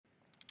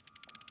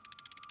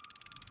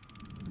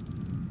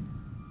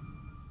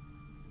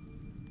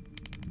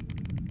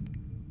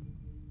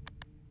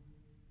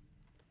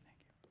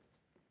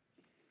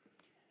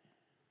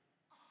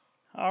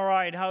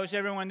right, how's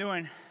everyone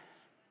doing?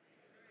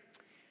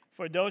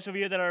 For those of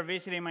you that are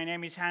visiting, my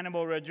name is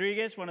Hannibal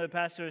Rodriguez, one of the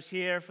pastors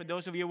here. For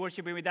those of you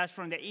worshiping with us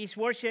from the East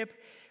Worship,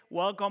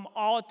 welcome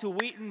all to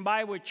Wheaton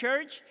Bible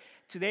Church.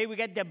 Today we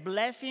get the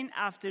blessing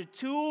after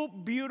 2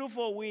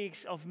 beautiful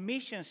weeks of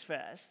Missions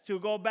Fest to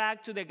go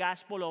back to the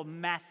Gospel of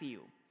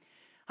Matthew.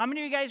 How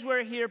many of you guys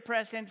were here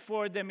present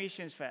for the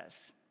Missions Fest?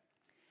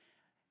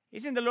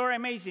 Isn't the Lord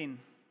amazing?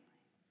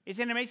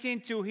 Isn't it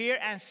amazing to hear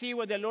and see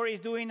what the Lord is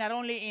doing not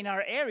only in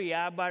our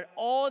area, but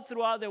all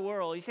throughout the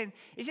world? Isn't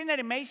it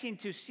amazing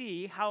to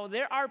see how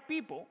there are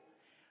people,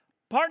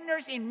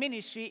 partners in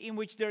ministry, in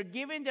which they're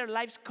giving their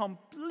lives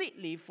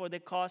completely for the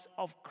cause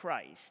of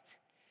Christ?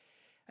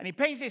 And he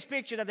paints this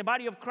picture that the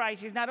body of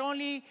Christ is not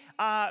only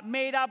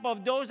made up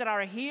of those that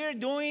are here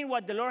doing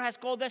what the Lord has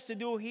called us to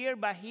do here,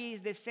 but he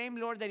is the same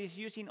Lord that is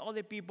using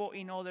other people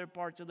in other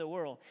parts of the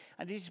world.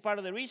 And this is part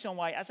of the reason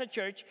why, as a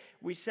church,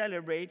 we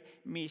celebrate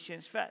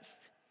Missions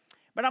Fest.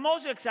 But I'm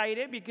also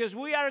excited because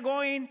we are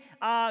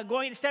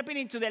stepping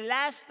into the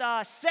last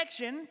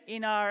section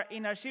in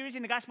our series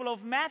in the Gospel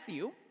of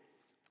Matthew.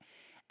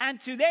 And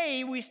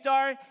today we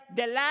start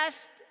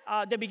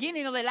the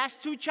beginning of the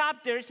last 2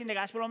 chapters in the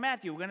Gospel of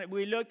Matthew.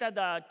 We're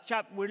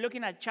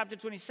looking at chapter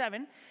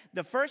 27,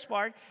 the first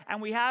part,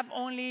 and we have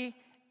only,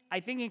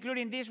 I think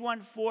including this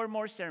one, 4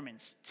 more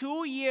sermons.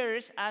 2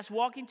 years as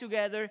walking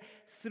together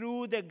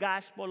through the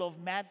Gospel of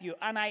Matthew.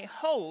 And I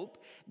hope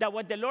that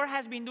what the Lord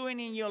has been doing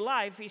in your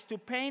life is to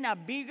paint a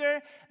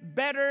bigger,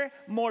 better,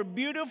 more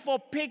beautiful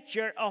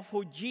picture of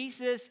who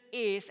Jesus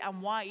is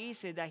and why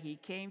is it that he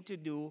came to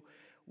do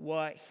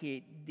what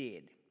he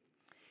did.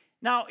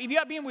 Now, if you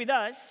have been with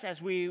us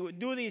as we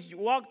do this,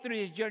 walk through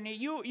this journey,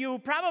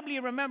 you probably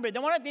remember that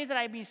one of the things that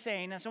I've been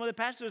saying, and some of the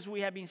pastors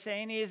we have been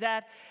saying, is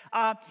that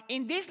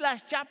in these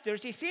last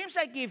chapters, it seems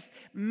like if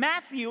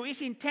Matthew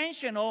is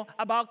intentional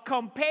about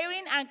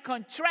comparing and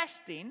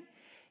contrasting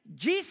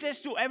Jesus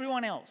to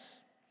everyone else.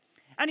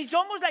 And it's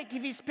almost like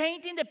if he's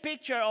painting the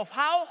picture of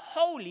how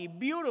holy,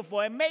 beautiful,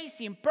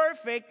 amazing,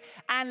 perfect,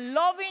 and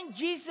loving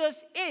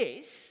Jesus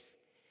is,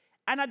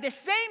 and at the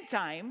same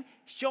time,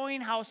 showing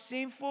how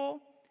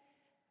sinful,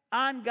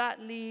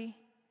 ungodly,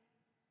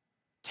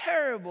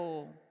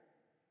 terrible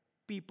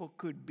people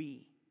could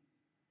be.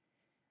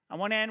 On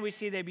one end, we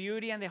see the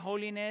beauty and the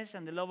holiness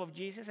and the love of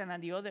Jesus, and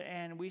on the other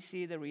end, we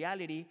see the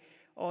reality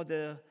or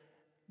the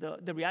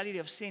reality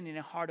of sin in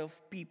the heart of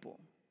people.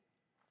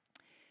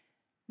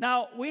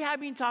 Now, we have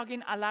been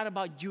talking a lot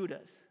about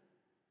Judas.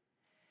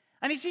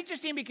 And it's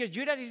interesting because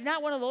Judas is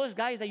not one of those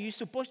guys that you're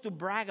supposed to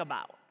brag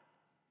about.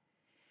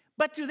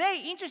 But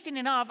today, interesting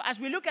enough, as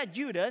we look at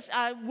Judas,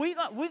 we're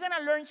going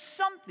to learn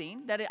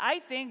something that I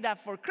think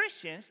that for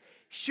Christians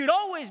should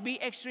always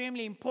be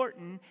extremely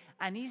important,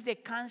 and is the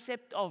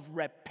concept of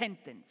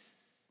repentance.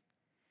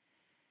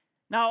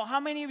 Now,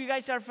 how many of you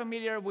guys are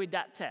familiar with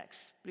that text?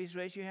 Please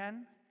raise your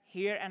hand.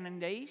 Here and in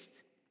the East?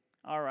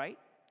 All right.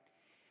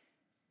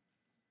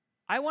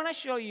 I want to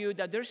show you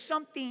that there's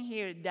something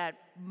here that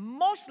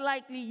most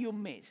likely you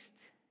missed.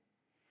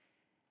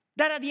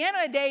 That at the end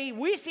of the day,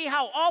 we see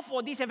how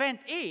awful this event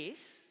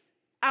is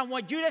and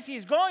what Judas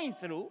is going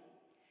through,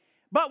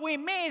 but we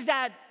miss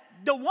that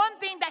the one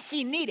thing that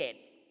he needed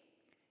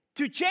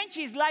to change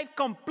his life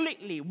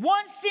completely,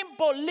 one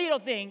simple little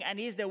thing, and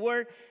is the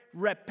word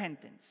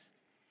repentance.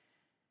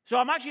 So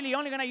I'm actually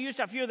only going to use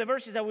a few of the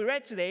verses that we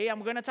read today.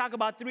 I'm going to talk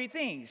about 3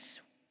 things.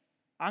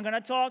 I'm going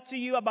to talk to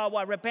you about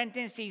what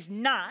repentance is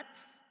not.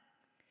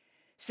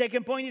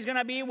 Second point is going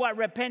to be what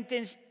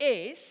repentance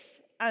is.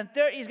 And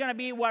third is going to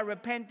be what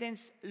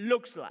repentance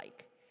looks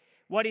like.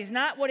 What is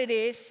not, what it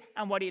is,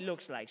 and what it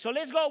looks like. So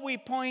let's go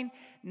with point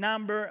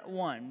number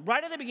 1.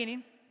 Right at the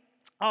beginning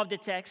of the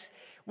text,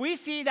 we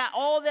see that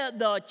all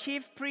the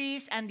chief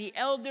priests and the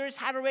elders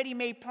had already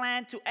made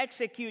plans to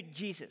execute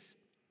Jesus.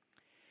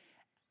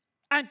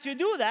 And to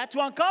do that, to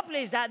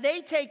accomplish that,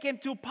 they take him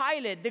to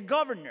Pilate, the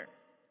governor.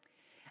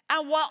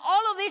 And while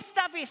all of this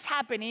stuff is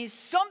happening,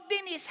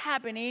 something is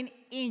happening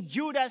in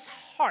Judas'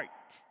 heart.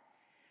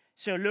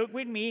 So look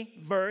with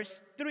me,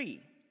 verse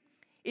 3.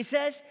 It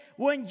says,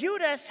 when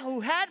Judas, who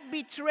had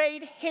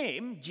betrayed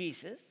him,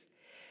 Jesus,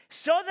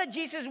 saw that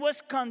Jesus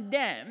was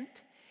condemned,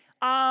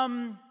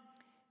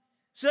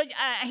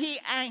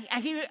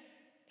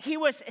 he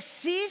was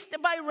seized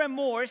by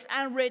remorse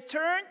and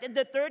returned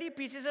the 30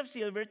 pieces of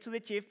silver to the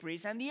chief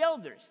priests and the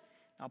elders.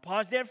 Now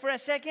pause there for a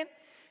second.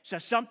 So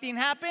something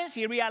happens.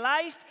 He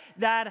realized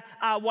that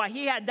what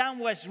he had done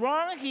was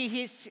wrong.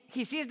 He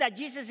sees that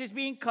Jesus is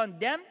being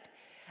condemned.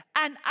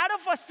 And out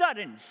of a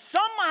sudden,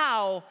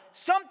 somehow,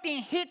 something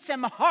hits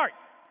him hard.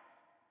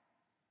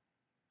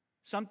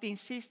 Something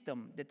seized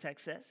him, the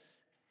text says.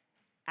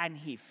 And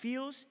he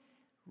feels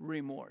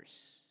remorse.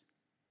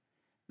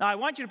 Now, I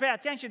want you to pay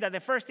attention that the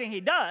first thing he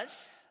does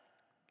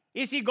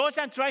is he goes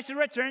and tries to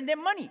return the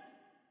money.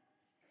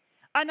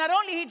 And not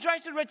only he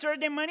tries to return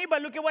the money,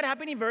 but look at what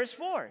happened in verse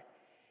 4.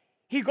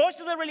 He goes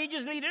to the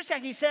religious leaders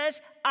and he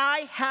says,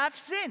 I have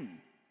sinned.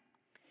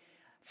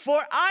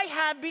 For I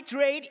have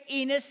betrayed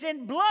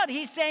innocent blood.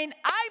 He's saying,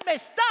 I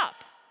messed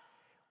up.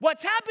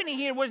 What's happening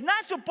here was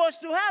not supposed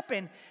to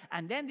happen.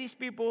 And then these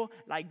people,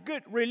 like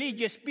good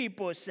religious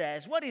people,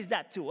 says, what is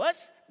that to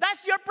us?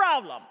 That's your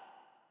problem.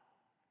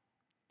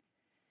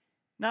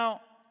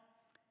 Now,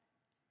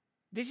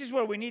 this is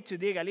where we need to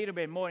dig a little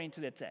bit more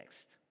into the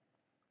text.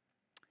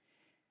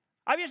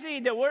 Obviously,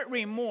 the word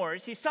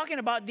remorse is talking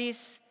about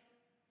this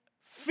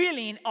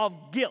feeling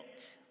of guilt.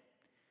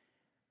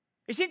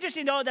 It's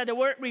interesting, though, that the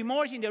word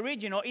remorse in the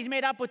original is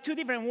made up of two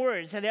different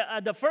words.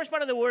 The first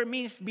part of the word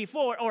means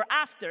before or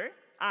after,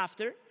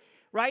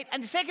 right?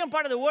 And the second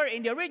part of the word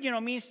in the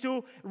original means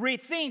to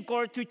rethink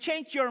or to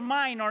change your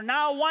mind or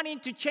now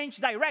wanting to change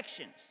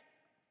directions.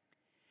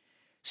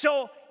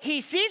 So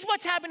he sees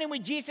what's happening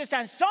with Jesus,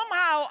 and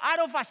somehow, out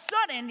of a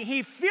sudden,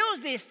 he feels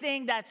this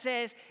thing that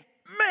says,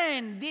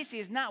 man, this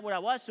is not what I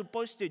was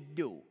supposed to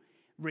do.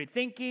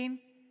 Rethinking,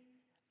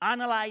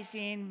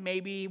 analyzing,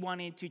 maybe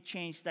wanting to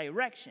change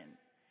direction.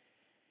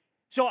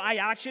 So I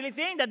actually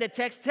think that the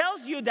text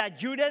tells you that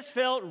Judas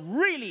felt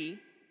really,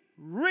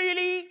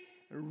 really,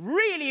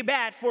 really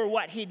bad for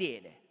what he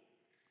did.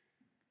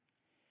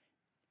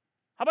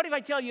 How about if I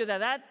tell you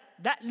that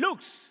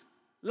looks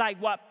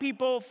like what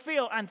people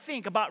feel and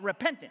think about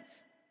repentance?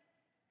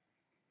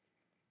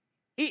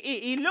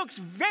 It looks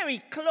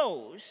very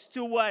close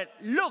to what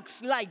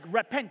looks like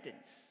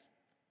repentance.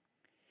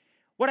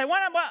 What I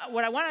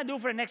want to do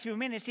for the next few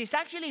minutes is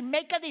actually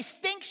make a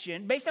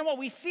distinction based on what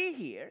we see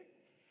here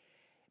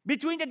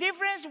between the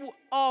difference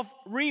of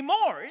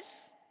remorse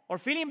or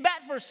feeling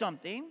bad for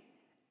something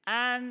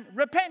and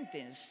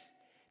repentance.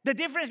 The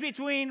difference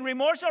between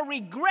remorse or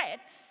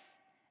regret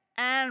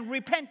and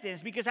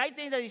repentance, because I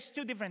think that it's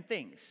two different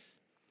things.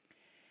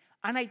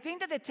 And I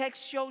think that the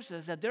text shows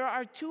us that there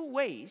are two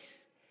ways,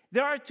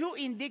 there are two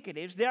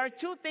indicatives, there are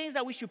two things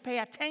that we should pay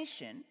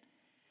attention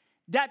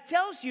that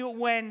tells you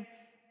when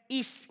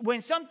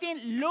something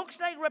looks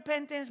like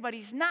repentance but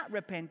it's not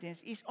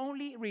repentance, it's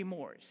only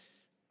remorse.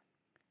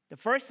 The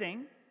first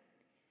thing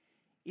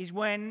is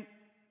when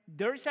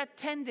there's a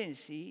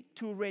tendency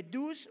to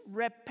reduce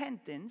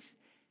repentance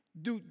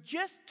to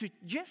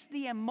just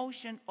the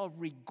emotion of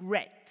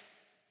regret.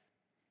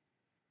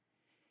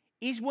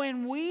 Is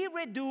when we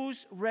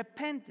reduce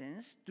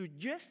repentance to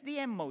just the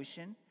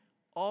emotion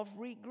of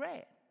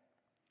regret.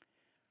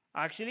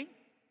 Actually,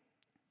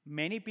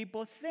 many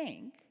people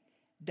think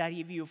that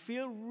if you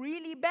feel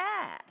really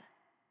bad,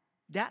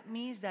 that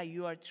means that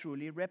you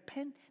truly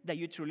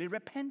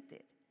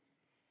repented.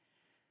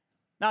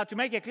 Now, to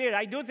make it clear,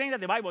 I do think that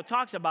the Bible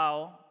talks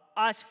about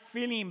us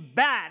feeling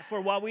bad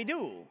for what we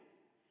do.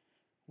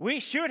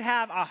 We should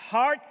have a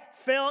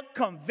heartfelt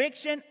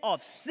conviction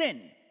of sin.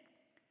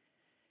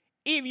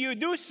 If you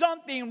do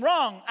something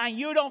wrong and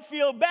you don't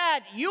feel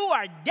bad, you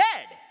are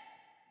dead.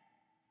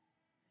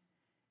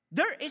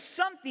 There is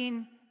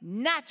something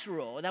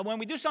natural that when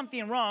we do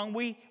something wrong,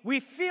 we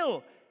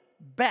feel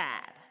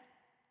bad.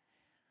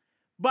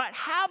 But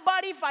how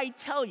about if I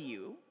tell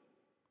you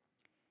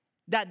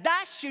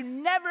that should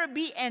never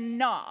be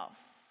enough,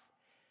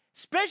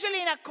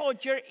 especially in a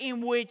culture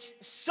in which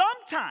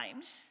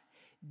sometimes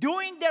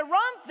doing the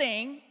wrong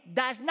thing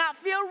does not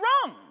feel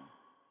wrong?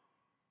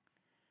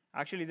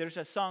 Actually, there's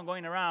a song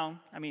going around,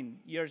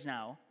 years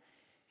now.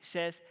 It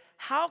says,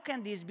 how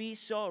can this be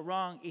so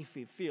wrong if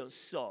it feels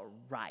so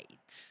right?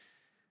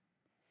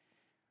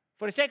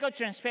 For the sake of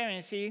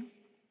transparency,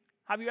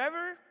 have you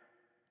ever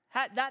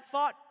had that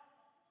thought?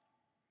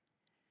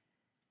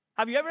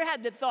 Have you ever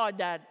had the thought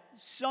that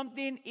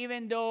something,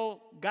 even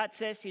though God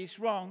says it's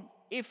wrong,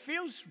 it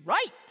feels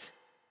right?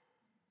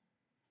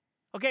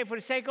 Okay, for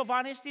the sake of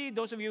honesty,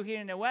 those of you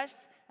here in the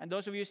West and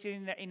those of you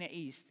sitting in the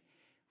East,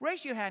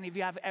 raise your hand if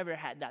you have ever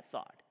had that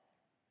thought.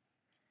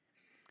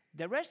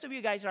 The rest of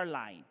you guys are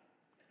lying.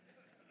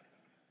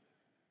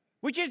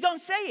 We just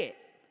don't say it.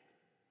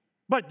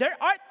 But there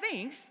are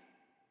things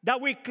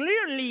that we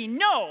clearly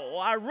know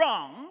are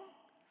wrong.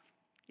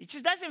 It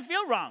just doesn't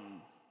feel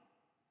wrong.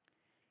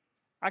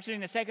 Actually,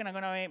 in a second, I'm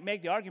going to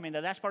make the argument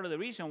that that's part of the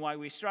reason why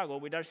we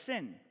struggle with our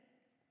sin.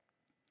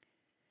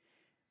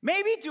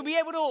 Maybe to be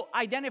able to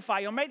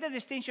identify or make the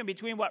distinction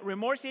between what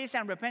remorse is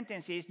and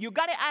repentance is, you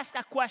got to ask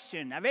a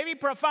question, a very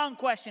profound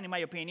question, in my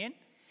opinion.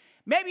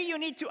 Maybe you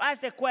need to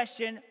ask the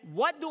question,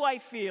 what do I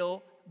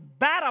feel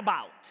bad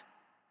about?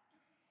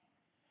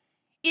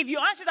 If you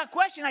answer that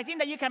question, I think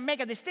that you can make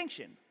a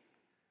distinction.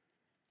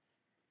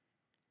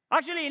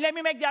 Actually, let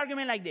me make the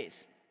argument like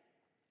this.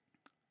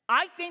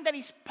 I think that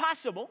it's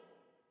possible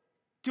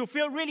to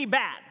feel really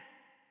bad,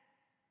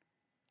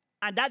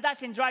 and that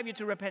doesn't drive you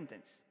to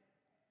repentance.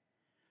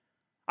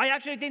 I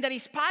actually think that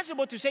it's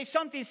possible to say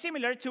something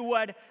similar to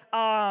what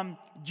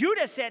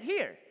Judas said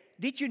here.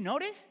 Did you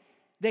notice?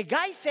 The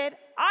guy said,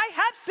 I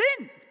have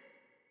sinned.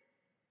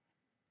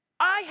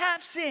 I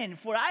have sinned,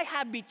 for I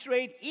have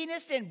betrayed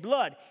innocent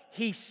blood.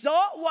 He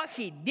saw what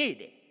he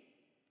did.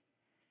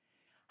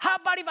 How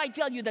about if I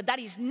tell you that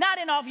is not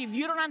enough if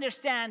you don't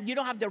understand, you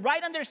don't have the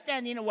right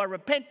understanding of what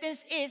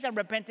repentance is and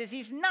repentance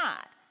is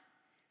not?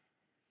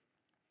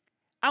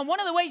 And one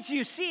of the ways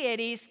you see it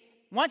is,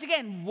 once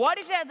again, what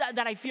is it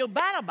that I feel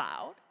bad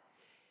about?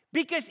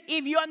 Because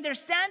if your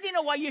understanding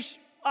of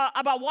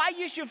about why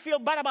you should feel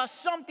bad about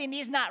something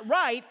is not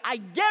right, I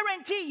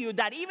guarantee you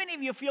that even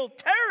if you feel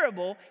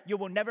terrible, you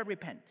will never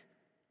repent.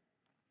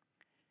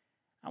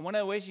 And one of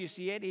the ways you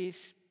see it is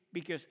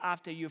because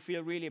after you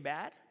feel really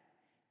bad,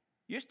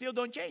 you still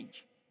don't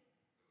change.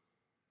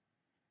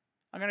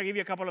 I'm going to give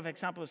you a couple of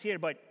examples here,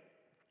 but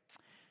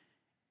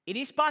it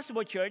is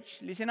possible, church,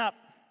 listen up.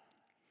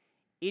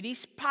 It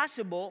is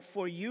possible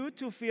for you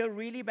to feel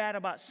really bad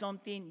about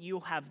something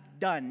you have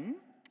done.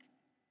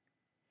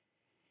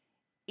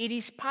 It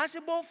is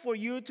possible for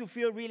you to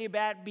feel really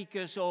bad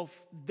because of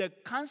the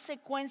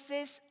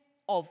consequences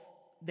of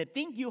the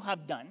thing you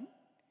have done.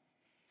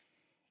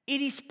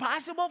 It is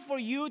possible for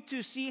you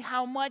to see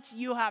how much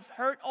you have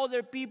hurt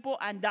other people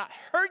and that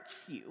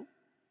hurts you.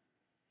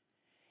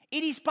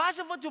 It is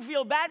possible to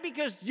feel bad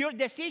because your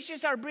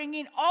decisions are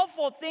bringing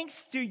awful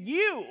things to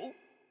you.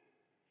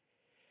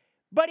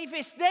 But if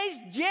it stays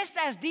just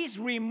as this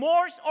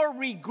remorse or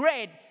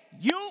regret,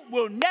 you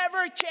will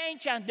never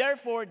change, and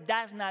therefore,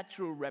 that's not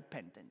true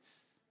repentance.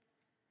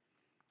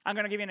 I'm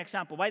going to give you an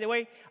example. By the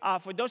way,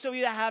 for those of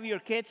you that have your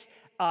kids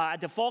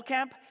at the fall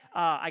camp,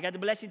 I got the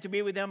blessing to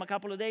be with them a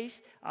couple of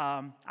days.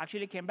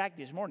 Actually came back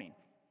this morning.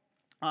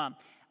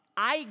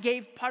 I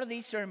gave part of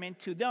this sermon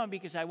to them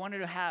because I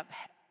wanted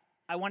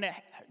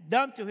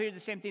them to hear the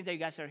same thing that you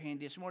guys are hearing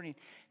this morning.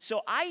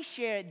 So I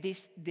shared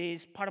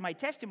this part of my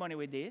testimony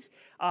with this.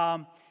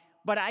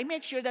 But I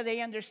make sure that they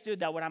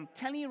understood that what I'm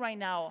telling you right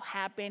now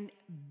happened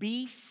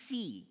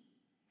BC,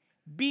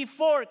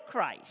 before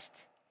Christ.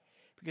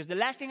 Because the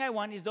last thing I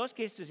want is those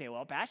kids to say,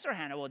 well, Pastor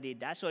Hannibal did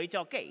that, so it's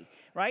okay,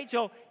 right?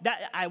 So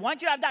I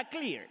want you to have that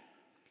clear.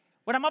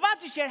 What I'm about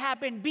to share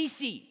happened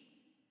BC,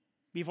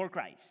 before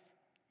Christ.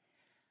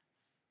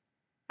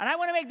 And I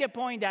want to make the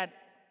point that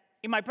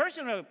in my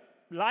personal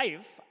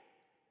life,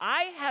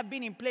 I have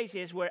been in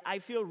places where I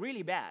feel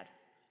really bad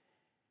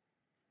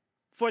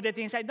for the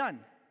things I've done.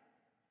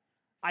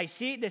 I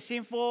see the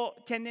sinful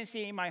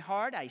tendency in my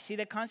heart. I see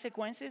the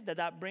consequences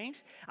that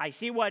brings. I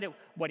see what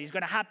is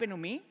going to happen to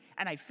me.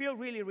 And I feel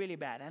really, really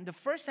bad. And the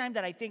first time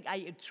that I think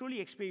I truly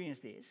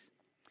experienced this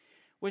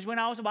was when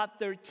I was about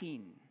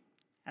 13.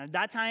 And at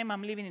that time,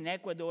 I'm living in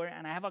Ecuador,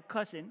 and I have a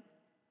cousin.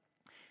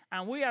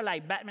 And we are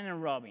like Batman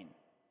and Robin.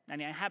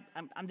 And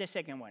I'm the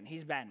second one.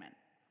 He's Batman.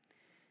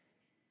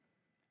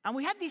 And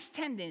we had this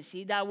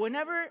tendency that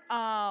whenever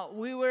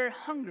we were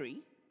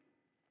hungry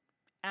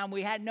and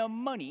we had no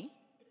money,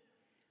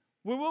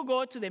 we will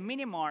go to the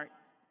mini marts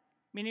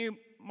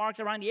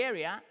around the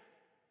area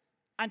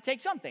and take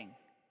something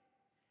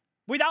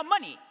without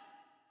money.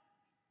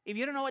 If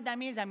you don't know what that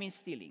means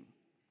stealing.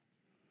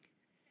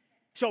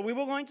 So we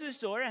were going to the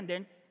store and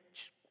then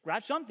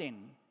grab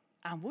something.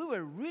 And we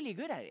were really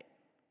good at it.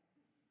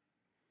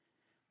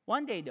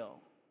 One day, though,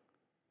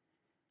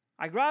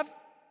 I grabbed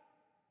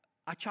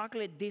a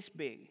chocolate this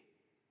big,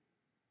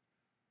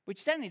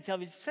 which in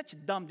itself is such a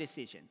dumb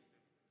decision.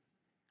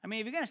 I mean,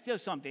 if you're going to steal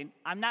something,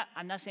 I'm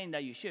not saying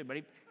that you should, but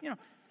if,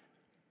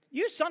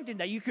 use something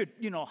that you could,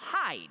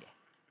 hide.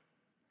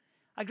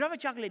 I grab a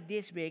chocolate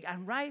this big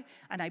and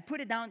I put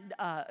it down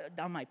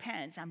my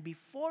pants, and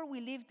before we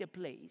leave the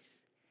place,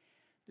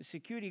 the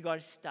security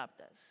guards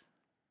stopped us.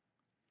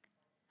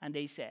 And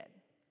they said,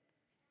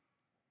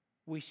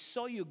 "We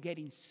saw you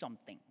getting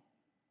something."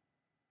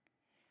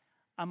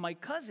 And my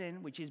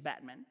cousin, which is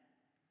Batman,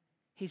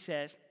 he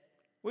says,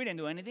 "We didn't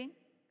do anything."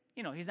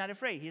 He's not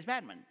afraid. He's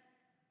Batman.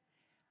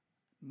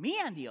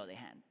 Me, on the other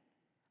hand,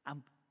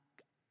 I'm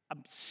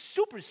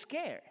super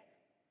scared.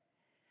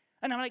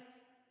 And I'm like,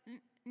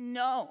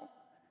 "No."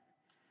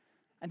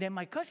 And then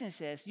my cousin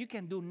says, "You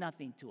can do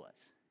nothing to us."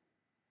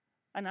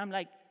 And I'm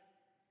like,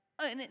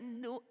 "I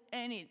didn't do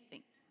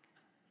anything."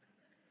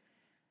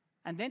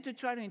 And then to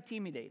try to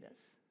intimidate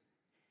us,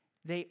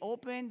 they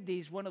opened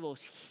one of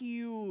those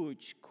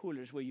huge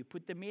coolers where you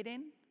put the meat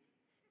in.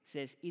 It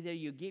says, "Either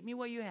you give me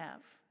what you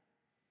have,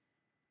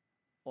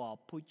 or I'll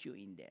put you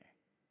in there."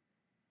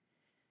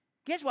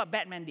 Guess what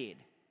Batman did?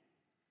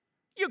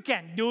 You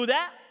can't do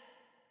that.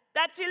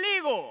 That's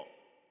illegal.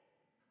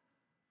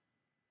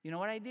 You know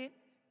what I did?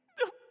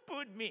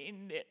 Put me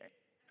in there.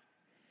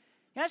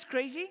 That's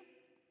crazy.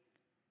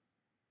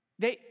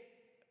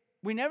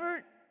 We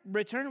never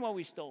returned what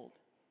we stole.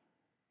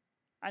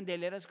 And they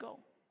let us go.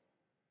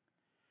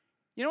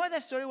 You know why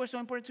that story was so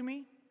important to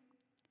me?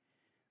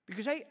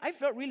 Because I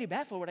felt really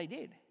bad for what I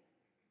did.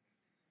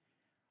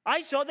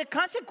 I saw the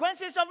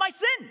consequences of my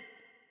sin.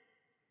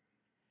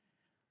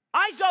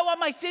 I saw what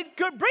my sin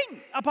could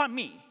bring upon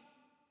me.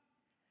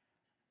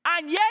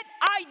 And yet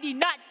I did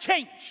not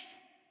change.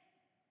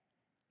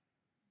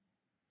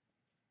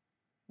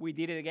 We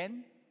did it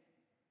again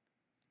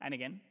and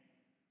again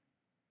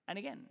and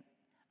again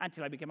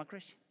until I became a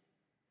Christian.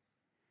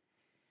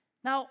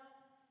 Now,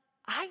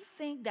 I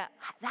think that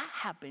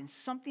happens,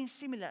 something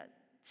similar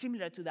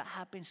to that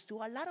happens to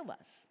a lot of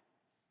us.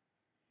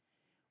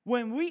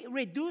 When we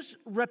reduce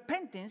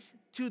repentance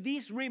to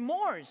this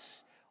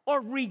remorse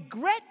or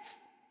regret,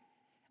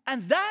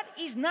 And that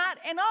is not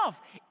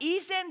enough.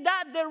 Isn't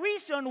that the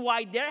reason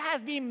why there has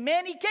been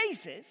many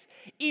cases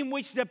in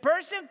which the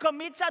person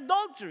commits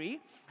adultery,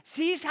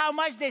 sees how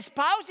much the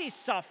spouse is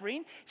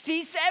suffering,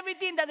 sees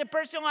everything that the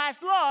person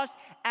has lost,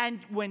 and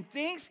when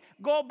things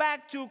go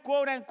back to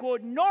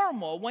quote-unquote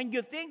normal, when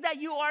you think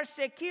that you are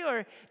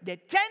secure, the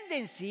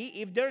tendency,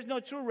 if there's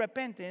no true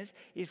repentance,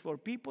 is for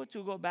people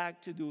to go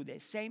back to do the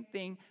same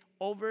thing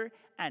over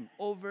and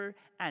over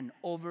and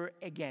over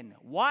again.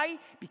 Why?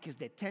 Because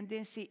the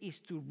tendency is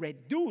to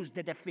reduce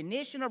the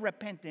definition of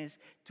repentance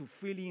to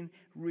feeling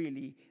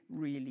really,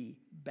 really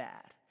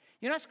bad.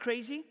 You know what's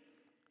crazy?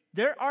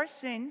 There are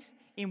sins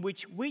in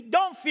which we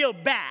don't feel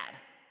bad.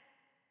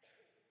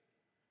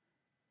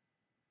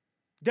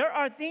 There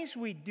are things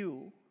we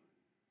do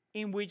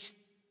in which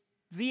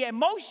the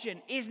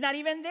emotion is not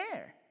even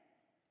there.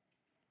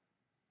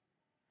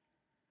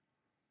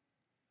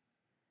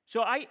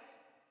 So I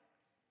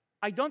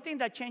don't think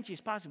that change is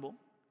possible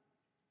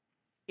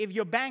if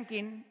you're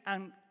banking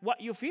on what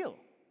you feel.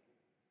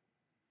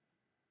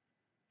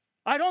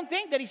 I don't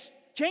think that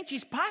change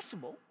is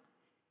possible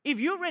if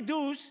you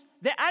reduce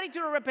the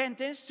attitude of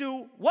repentance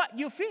to what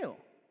you feel.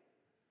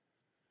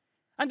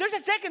 And there's a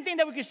second thing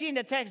that we can see in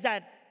the text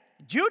that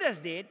Judas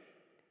did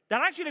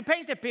that actually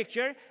paints the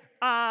picture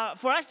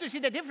for us to see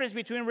the difference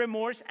between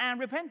remorse and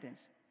repentance.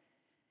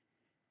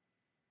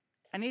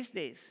 And it's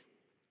this: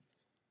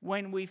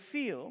 when we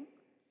feel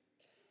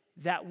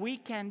that we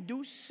can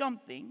do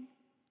something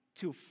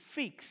to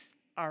fix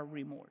our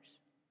remorse.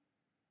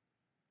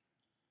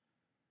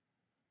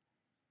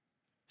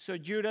 So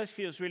Judas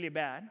feels really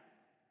bad.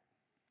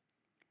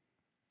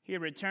 He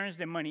returns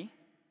the money,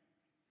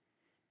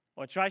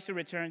 or tries to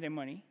return the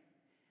money.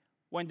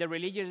 When the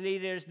religious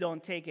leaders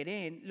don't take it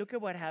in, look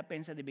at what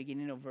happens at the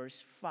beginning of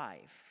verse 5.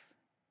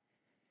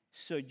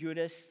 So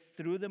Judas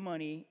threw the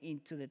money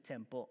into the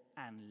temple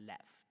and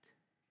left.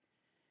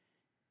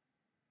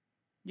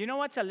 You know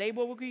what's a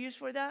label we could use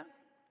for that?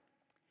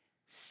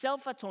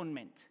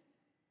 Self-atonement.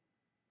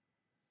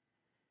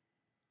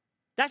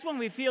 That's when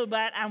we feel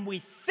bad and we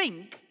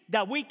think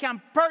that we can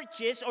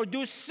purchase or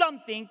do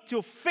something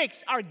to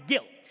fix our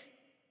guilt.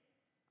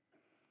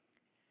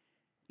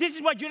 This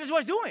is what Judas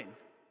was doing.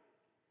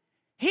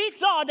 He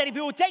thought that if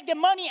he would take the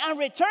money and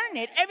return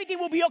it, everything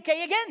will be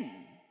okay again.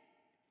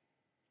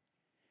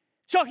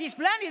 So his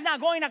plan is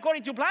not going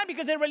according to plan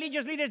because the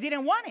religious leaders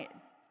didn't want it.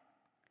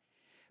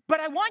 But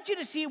I want you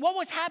to see what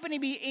was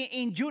happening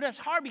in Judas'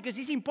 heart, because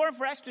it's important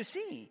for us to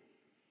see.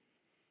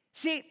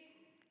 See,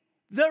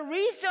 the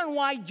reason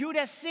why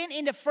Judas sinned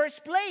in the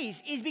first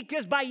place is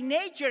because by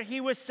nature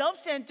he was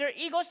self-centered,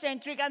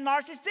 egocentric, and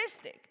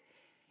narcissistic.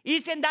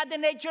 Isn't that the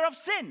nature of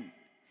sin?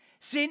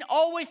 Sin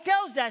always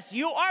tells us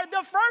you are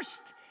the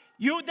first.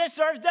 You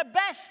deserve the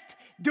best.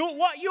 Do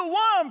what you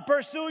want.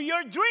 Pursue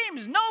your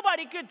dreams.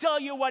 Nobody could tell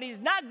you what is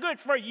not good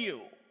for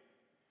you.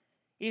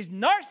 It's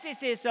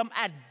narcissism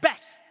at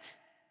best.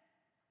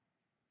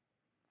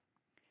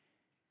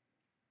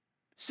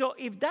 So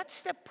if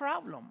that's the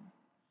problem,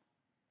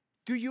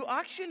 do you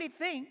actually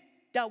think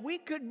that we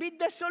could be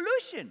the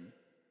solution?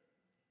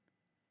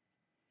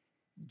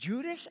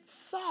 Judas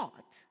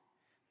thought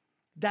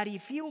that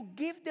if he would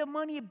give the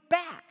money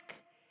back,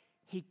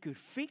 he could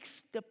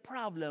fix the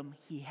problem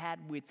he had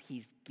with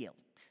his guilt.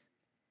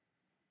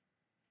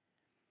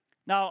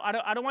 Now,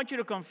 I don't want you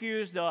to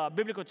confuse the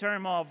biblical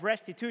term of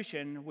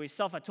restitution with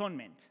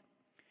self-atonement.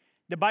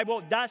 The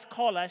Bible does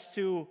call us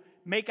to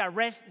make a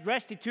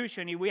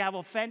restitution. If we have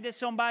offended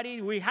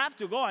somebody, we have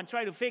to go and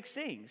try to fix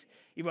things.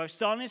 If you're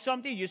stolen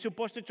something, you're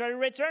supposed to try to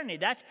return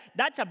it.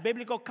 That's a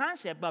biblical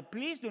concept, but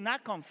please do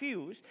not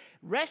confuse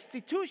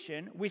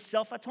restitution with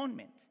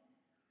self-atonement.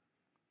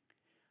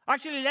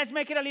 Actually, let's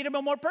make it a little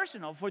bit more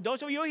personal for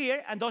those of you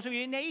here and those of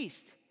you in the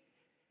East.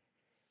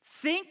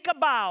 Think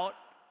about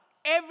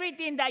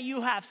everything that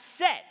you have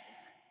said,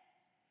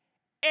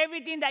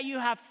 everything that you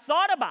have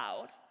thought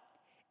about,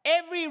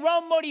 every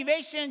wrong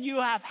motivation you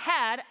have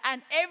had,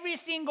 and every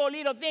single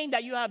little thing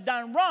that you have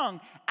done wrong,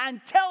 and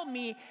tell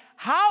me,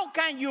 how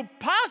can you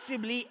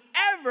possibly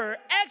ever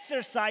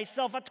exercise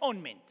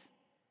self-atonement?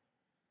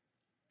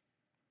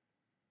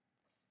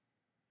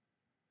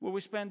 We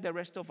will spend the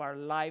rest of our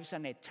lives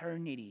and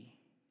eternity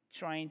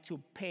trying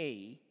to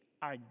pay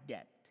our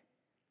debt.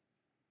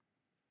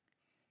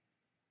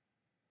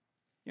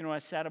 You know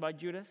what's sad about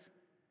Judas?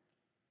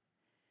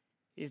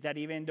 Is that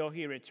even though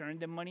he returned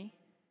the money,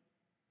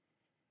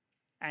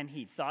 and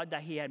he thought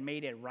that he had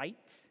made it right,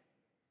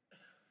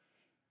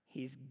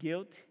 his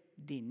guilt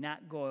did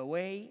not go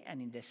away.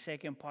 And in the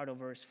second part of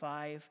verse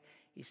 5,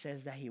 it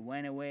says that he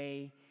went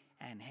away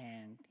and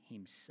hanged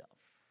himself.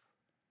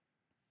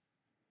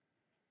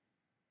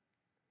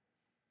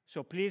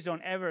 So please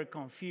don't ever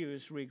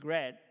confuse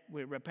regret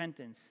with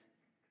repentance.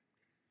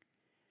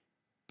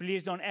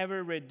 Please don't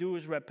ever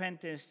reduce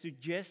repentance to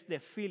just the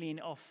feeling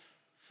of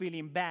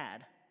feeling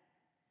bad.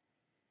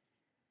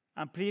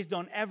 And please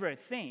don't ever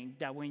think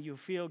that when you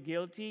feel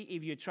guilty,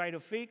 if you try to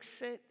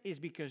fix it, it's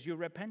because you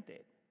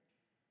repented.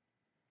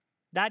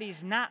 That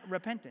is not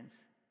repentance.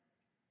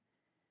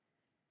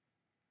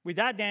 With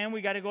that, then,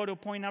 we got to go to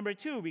point number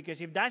 2,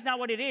 because if that's not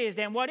what it is,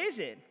 then what is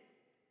it?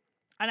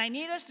 And I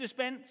need us to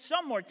spend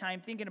some more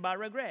time thinking about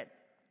regret.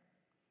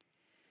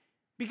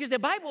 Because the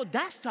Bible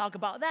does talk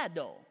about that,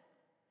 though.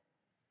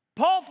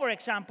 Paul, for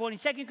example, in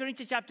 2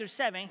 Corinthians chapter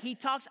 7, he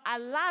talks a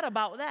lot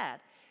about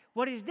that.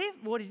 What is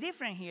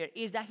different here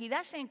is that he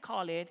doesn't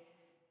call it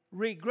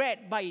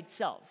regret by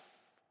itself.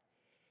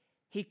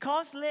 He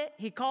calls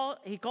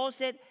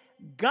it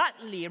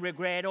godly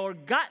regret or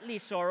godly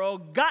sorrow,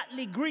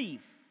 godly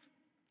grief.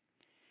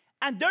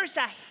 And there's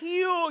a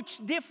huge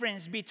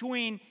difference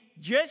between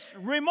just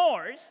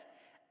remorse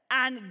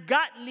and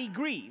godly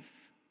grief.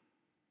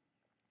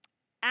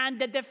 And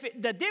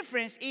the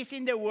difference is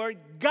in the word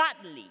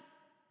godly.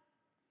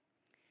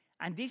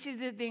 And this is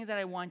the thing that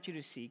I want you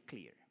to see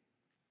clear.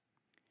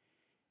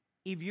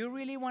 If you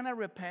really want to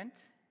repent,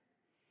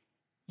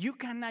 you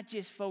cannot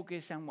just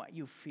focus on what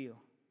you feel.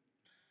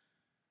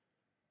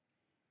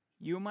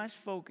 You must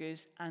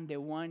focus on the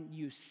one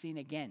you sin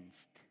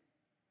against.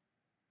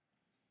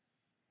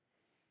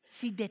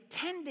 See, the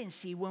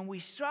tendency when we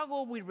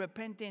struggle with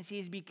repentance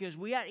is because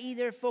we are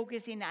either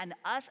focusing on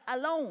us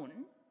alone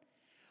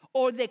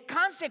or the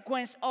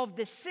consequence of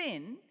the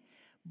sin,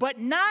 but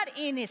not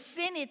in the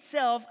sin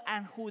itself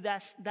and who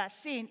that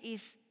sin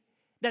is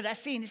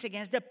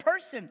against, the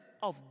person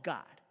of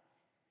God.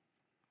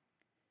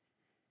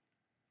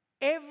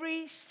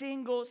 Every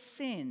single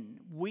sin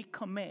we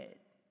commit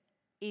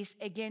is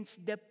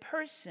against the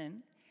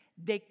person,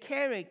 the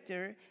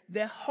character,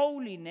 the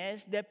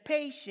holiness, the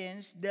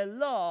patience, the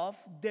love,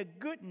 the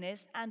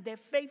goodness, and the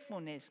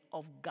faithfulness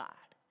of God.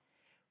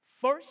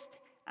 First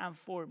and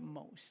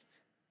foremost.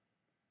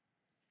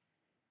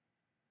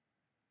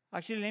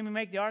 Actually, let me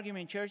make the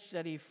argument, church,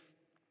 that if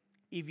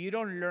you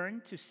don't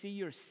learn to see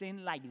your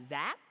sin like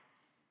that,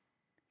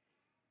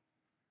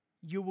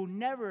 you will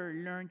never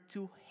learn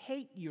to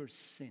hate your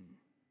sin.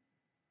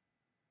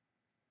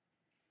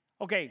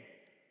 Okay,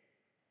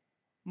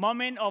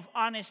 moment of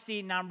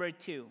honesty number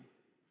 2.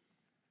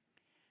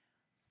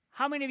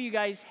 How many of you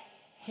guys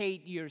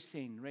hate your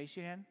sin? Raise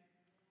your hand.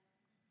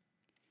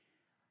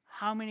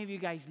 How many of you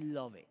guys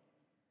love it?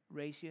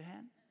 Raise your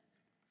hand.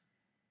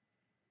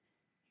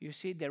 You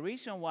see, the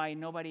reason why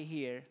nobody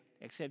here,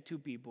 except 2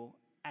 people,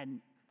 and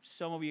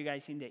some of you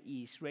guys in the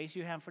East, raise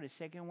your hand for the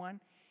second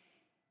one,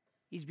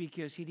 is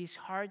because it is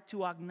hard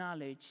to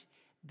acknowledge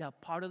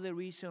that part of the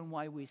reason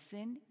why we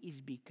sin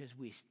is because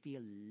we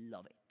still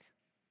love it.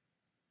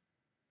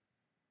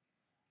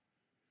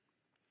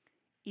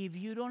 If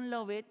you don't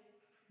love it,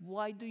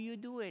 why do you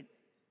do it?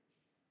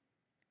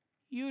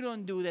 You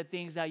don't do the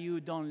things that you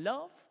don't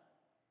love.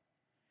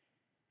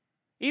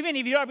 Even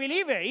if you're a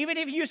believer, even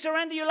if you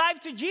surrender your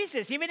life to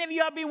Jesus, even if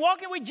you have been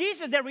walking with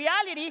Jesus, the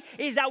reality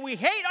is that we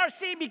hate our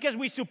sin because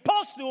we're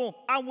supposed to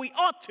and we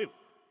ought to.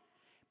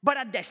 But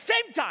at the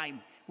same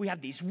time, we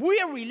have this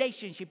weird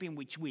relationship in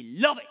which we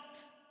love it.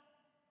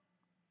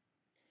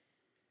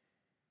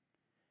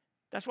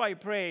 That's why I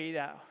pray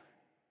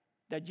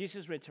that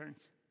Jesus returns.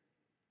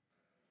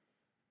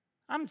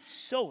 I'm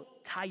so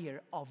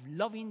tired of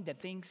loving the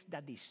things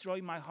that destroy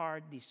my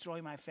heart,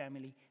 destroy my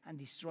family, and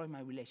destroy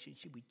my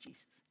relationship with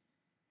Jesus.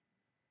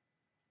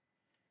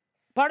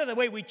 Part of the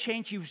way we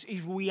change is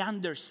if we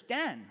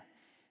understand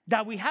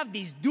that we have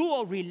this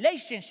dual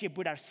relationship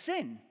with our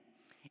sin,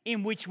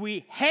 in which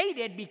we hate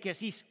it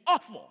because it's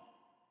awful,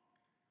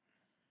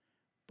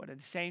 but at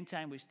the same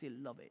time we still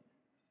love it.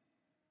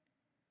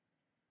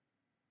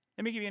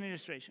 Let me give you an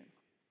illustration.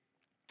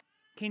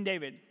 King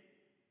David.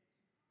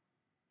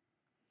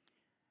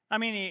 I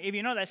mean, if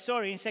you know that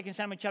story in 2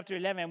 Samuel chapter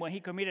 11, when he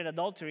committed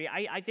adultery,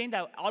 I think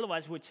that all of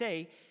us would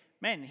say,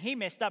 man, he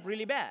messed up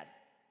really bad.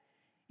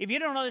 If you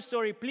don't know the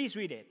story, please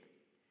read it.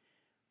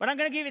 But I'm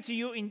going to give it to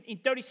you in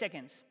 30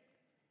 seconds.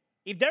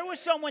 If there was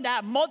someone that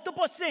had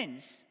multiple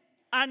sins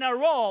on a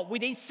roll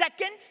within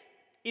seconds,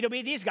 it'll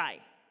be this guy.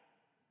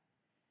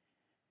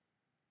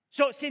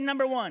 So sin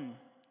number 1,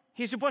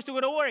 he's supposed to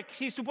go to work.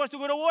 He's supposed to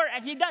go to work,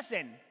 and he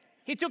doesn't.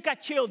 He took a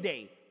chill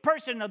day,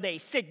 personal day,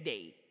 sick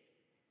day.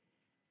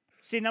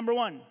 Sin number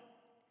 1.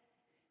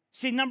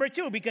 Sin number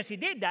 2, because he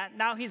did that,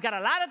 now he's got a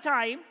lot of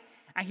time,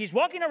 and he's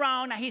walking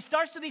around, and he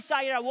starts to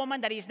desire a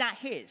woman that is not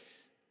his.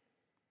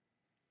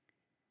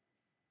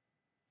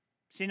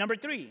 Sin number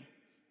 3.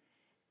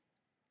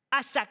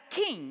 As a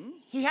king,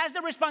 he has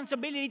the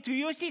responsibility to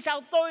use his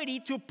authority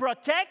to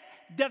protect,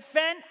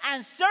 defend,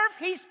 and serve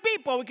his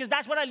people, because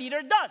that's what a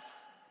leader does.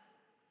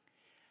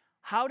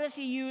 How does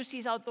he use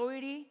his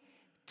authority?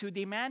 To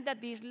demand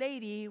that this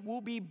lady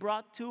will be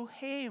brought to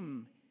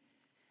him.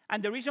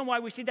 And the reason why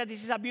we see that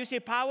this is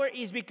abusive power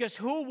is because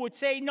who would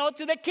say no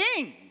to the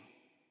king?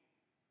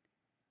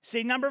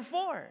 Sin number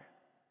 4.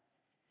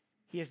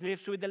 He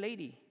sleeps with the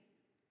lady.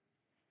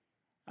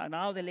 And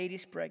now the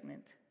lady's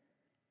pregnant.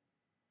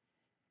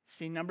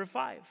 Sin number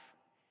 5.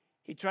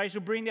 He tries to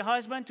bring the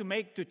husband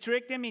to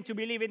trick him into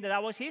believing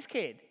that was his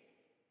kid.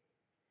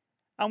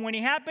 And when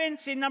it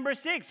happens, sin number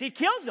 6, he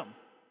kills him.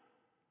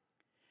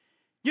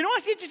 You know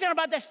what's interesting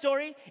about that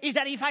story? Is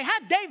that if I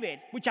had David,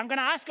 which I'm going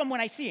to ask him when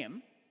I see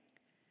him,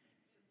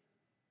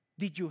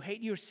 Did you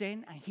hate your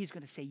sin? And he's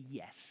going to say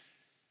yes.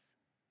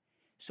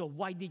 So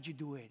why did you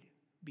do it?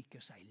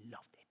 Because I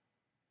loved it.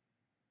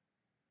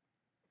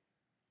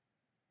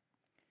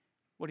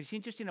 What is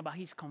interesting about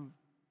his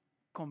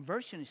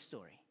conversion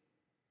story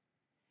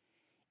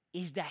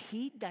is that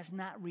he does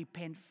not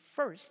repent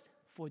first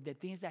for the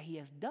things that he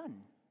has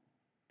done.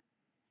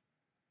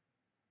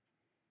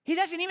 He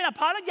doesn't even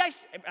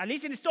apologize, at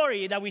least in the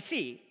story that we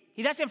see.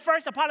 He doesn't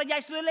first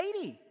apologize to the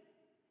lady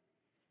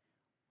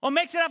or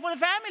makes it up for the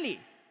family.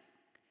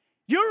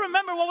 You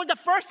remember what was the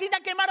first thing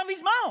that came out of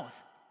his mouth?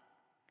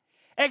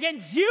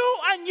 Against you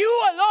and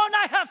you alone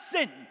I have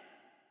sinned.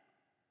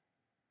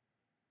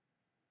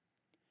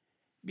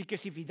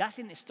 Because if he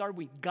doesn't start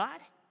with God,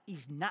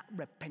 it's not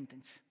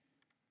repentance.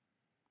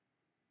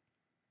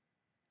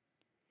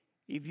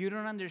 If you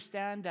don't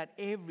understand that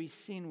every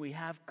sin we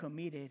have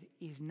committed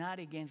is not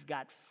against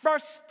God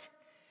first,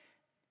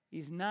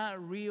 is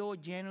not real,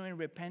 genuine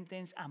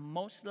repentance, and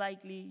most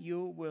likely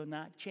you will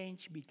not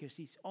change because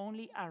it's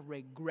only a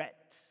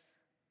regret.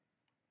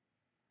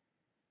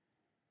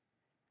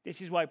 This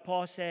is why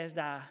Paul says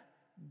that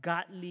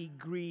godly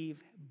grief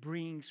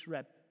brings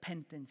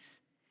repentance.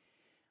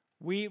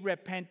 We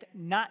repent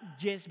not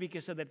just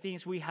because of the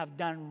things we have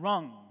done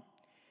wrong.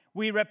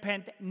 We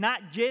repent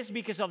not just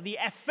because of the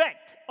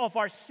effect of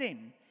our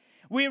sin.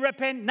 We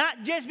repent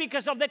not just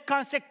because of the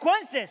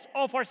consequences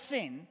of our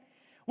sin.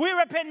 We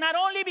repent not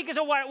only because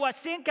of what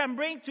sin can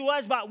bring to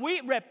us, but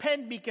we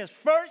repent because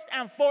first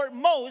and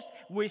foremost,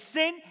 we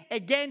sin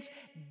against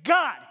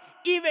God,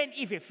 even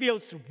if it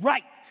feels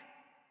right.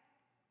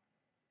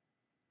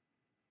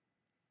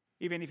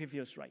 Even if it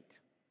feels right.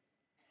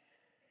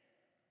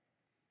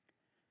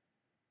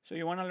 So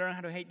you want to learn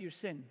how to hate your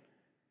sin?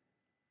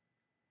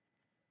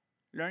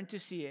 Learn to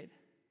see it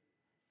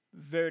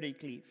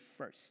vertically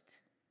first,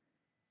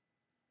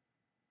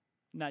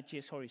 not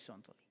just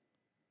horizontally.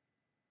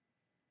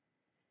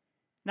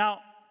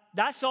 Now,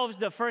 that solves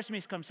the first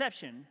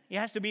misconception. It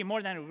has to be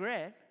more than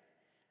regret.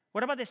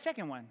 What about the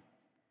second one?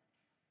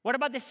 What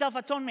about the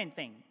self-atonement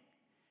thing?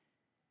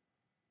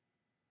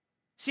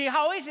 See,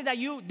 how is it that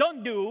you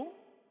don't do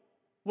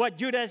what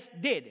Judas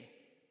did?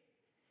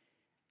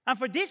 And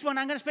for this one,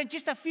 I'm going to spend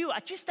just a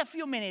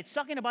few minutes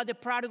talking about the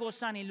prodigal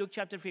son in Luke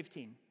chapter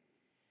 15.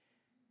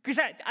 Because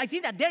I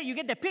think that there you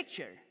get the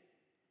picture.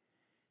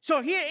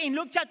 So here in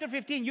Luke chapter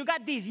 15, you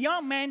got this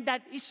young man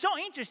that is so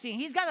interesting.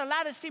 He's got a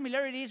lot of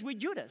similarities with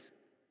Judas.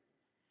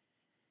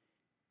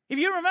 If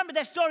you remember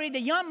the story, the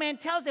young man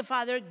tells the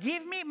father,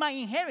 give me my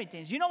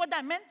inheritance. You know what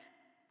that meant?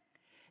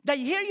 That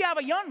here you have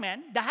a young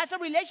man that has a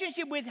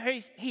relationship with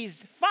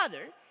his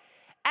father.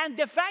 And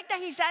the fact that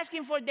he's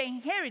asking for the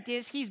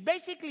inheritance, he's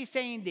basically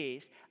saying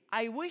this: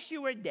 I wish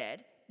you were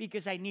dead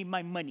because I need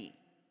my money.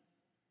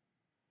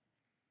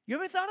 You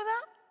ever thought of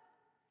that?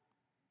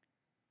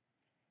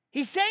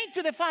 He's saying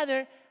to the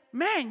father,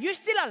 man, you're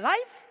still alive?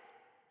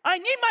 I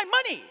need my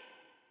money.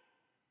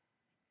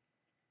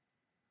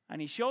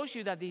 And he shows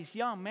you that this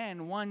young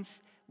man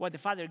wants what the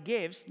father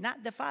gives,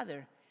 not the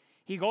father.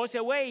 He goes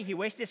away, he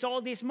wastes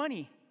all this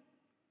money.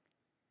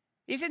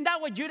 Isn't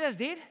that what Judas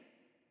did?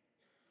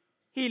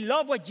 He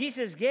loved what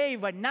Jesus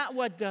gave, but not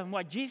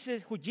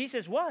who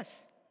Jesus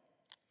was.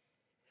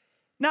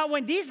 Now,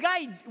 when this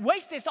guy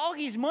wastes all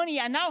his money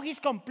and now he's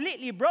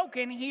completely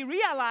broken, he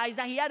realized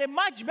that he had it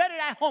much better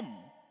at home.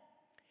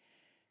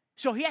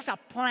 So he has a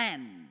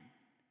plan.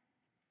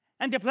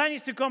 And the plan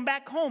is to come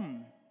back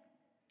home.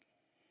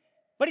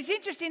 But it's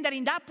interesting that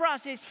in that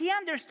process, he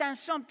understands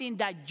something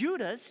that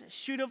Judas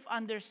should have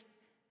understood.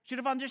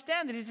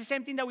 It is the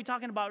same thing that we're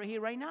talking about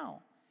here right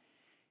now.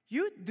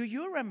 Do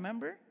you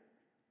remember?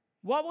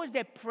 What was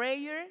the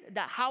prayer?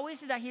 How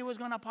is it that he was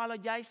going to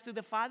apologize to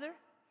the father?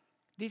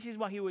 This is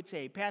what he would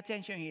say. Pay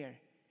attention here.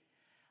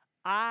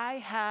 I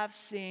have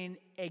sinned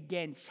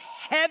against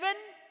heaven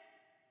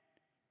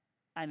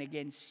and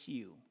against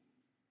you.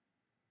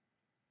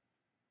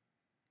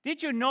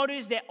 Did you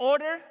notice the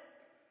order?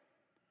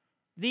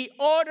 The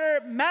order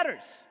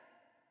matters.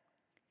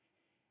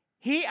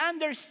 He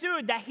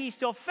understood that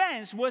his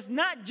offense was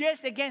not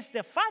just against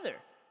the father,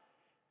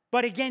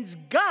 but against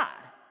God.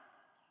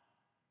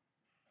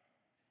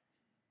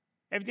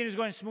 Everything is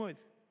going smooth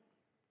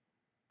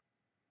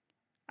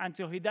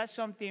until he does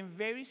something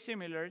very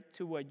similar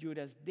to what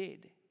Judas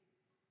did.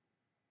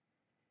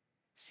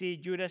 See,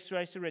 Judas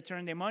tries to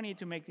return the money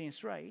to make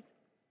things right.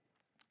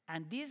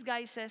 And this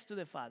guy says to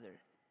the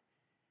father,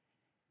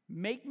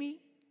 make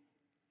me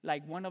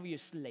like one of your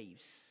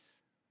slaves.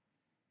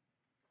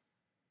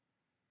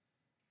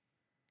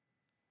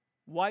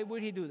 Why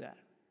would he do that?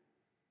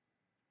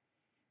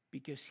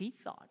 Because he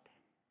thought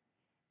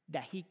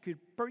that he could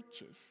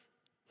purchase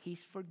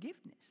his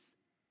forgiveness.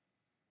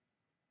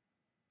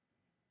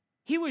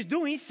 He was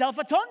doing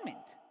self-atonement.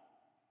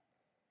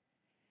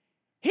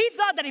 He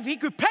thought that if he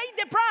could pay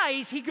the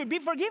price, he could be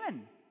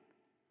forgiven.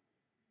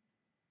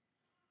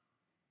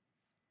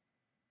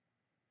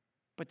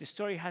 But the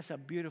story has a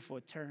beautiful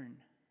turn.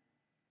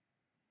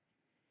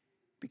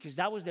 Because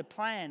that was the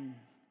plan.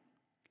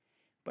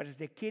 But as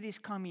the kid is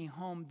coming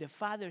home, the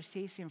father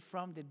sees him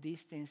from the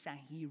distance and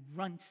he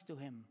runs to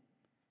him.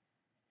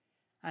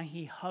 And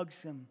he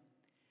hugs him.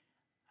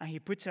 And he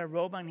puts a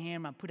robe on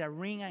him and put a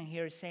ring on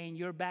her saying,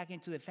 you're back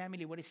into the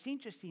family. What is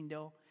interesting,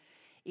 though,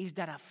 is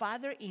that a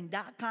father in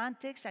that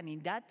context and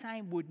in that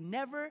time would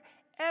never,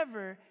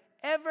 ever,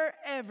 ever,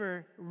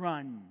 ever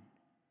run.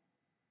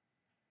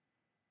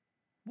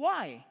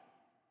 Why?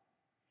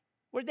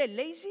 Were they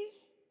lazy?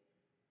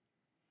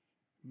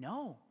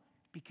 No,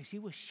 because he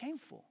was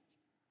shameful.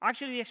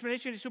 Actually, the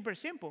explanation is super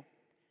simple.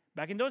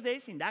 Back in those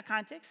days, in that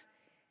context,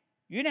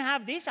 you didn't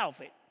have this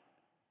outfit.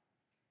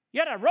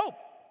 You had a robe,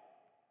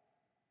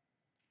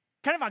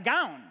 kind of a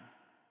gown.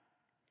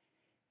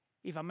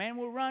 If a man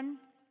would run,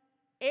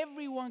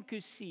 everyone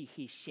could see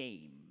his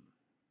shame.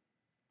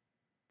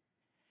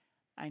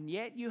 And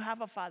yet you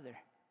have a father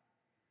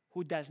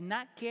who does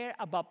not care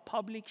about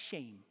public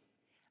shame.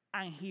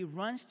 And he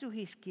runs to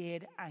his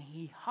kid and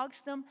he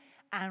hugs them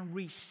and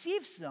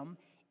receives them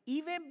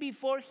even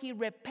before he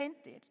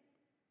repented,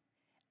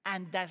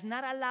 and does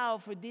not allow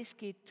for this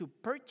kid to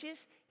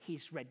purchase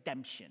his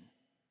redemption.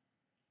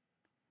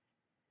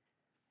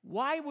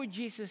 Why would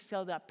Jesus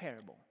tell that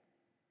parable?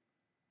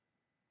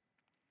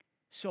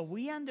 So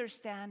we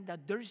understand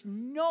that there's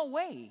no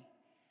way,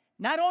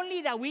 not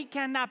only that we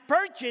cannot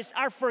purchase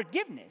our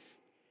forgiveness,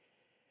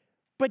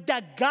 but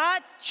that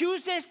God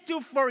chooses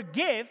to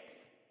forgive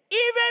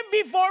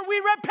even before we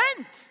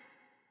repent.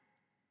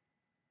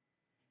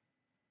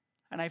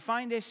 And I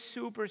find it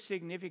super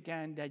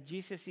significant that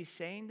Jesus is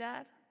saying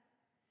that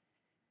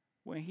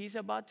when he's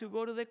about to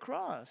go to the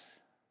cross.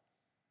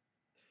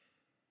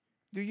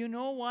 Do you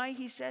know why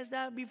he says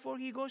that before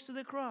he goes to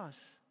the cross?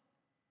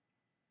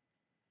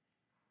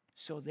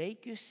 So they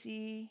could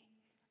see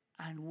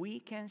and we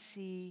can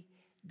see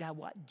that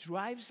what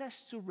drives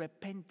us to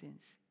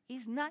repentance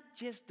is not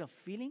just the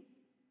feeling,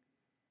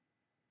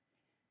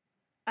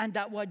 and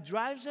that what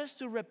drives us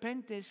to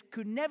repentance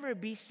could never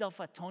be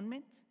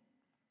self-atonement.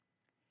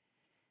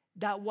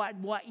 That what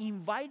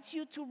invites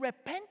you to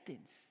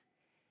repentance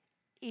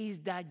is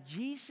that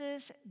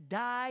Jesus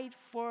died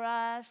for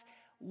us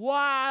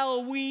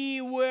while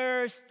we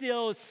were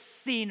still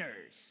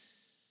sinners.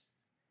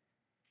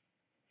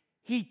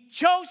 He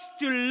chose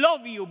to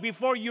love you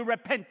before you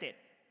repented.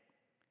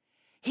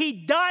 He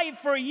died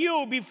for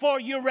you before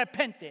you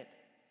repented.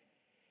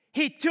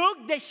 He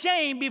took the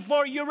shame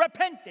before you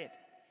repented.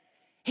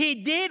 He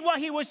did what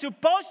he was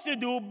supposed to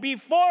do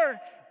before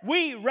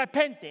we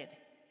repented.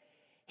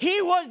 He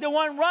was the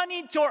one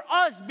running toward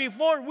us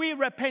before we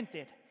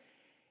repented.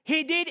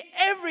 He did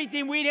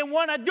everything we didn't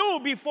want to do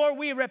before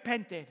we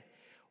repented.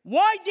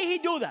 Why did he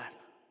do that?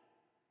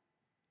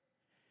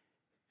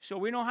 So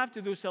we don't have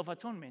to do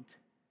self-atonement.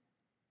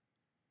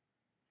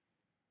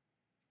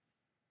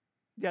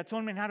 The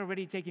atonement had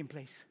already taken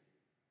place.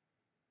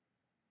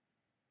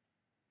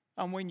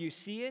 And when you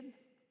see it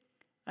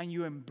and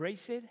you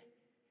embrace it,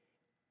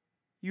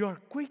 you are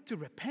quick to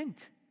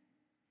repent.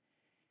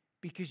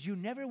 Because you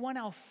never want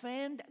to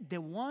offend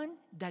the one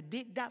that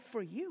did that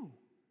for you.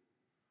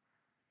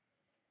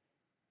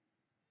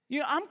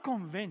 You know, I'm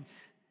convinced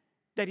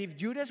that if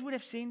Judas would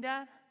have seen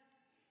that,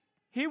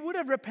 he would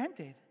have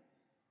repented.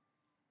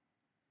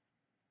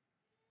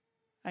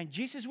 And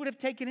Jesus would have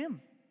taken him,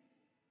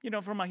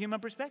 from a human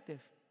perspective.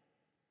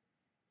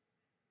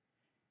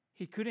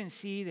 He couldn't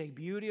see the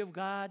beauty of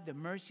God, the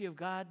mercy of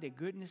God, the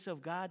goodness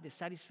of God, the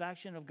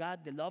satisfaction of God,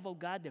 the love of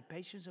God, the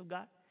patience of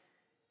God.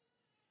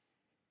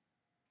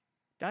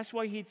 That's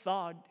why he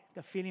thought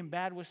that feeling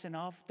bad was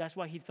enough. That's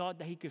why he thought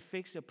that he could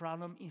fix the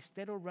problem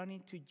instead of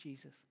running to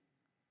Jesus.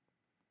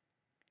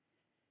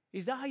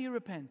 Is that how you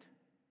repent?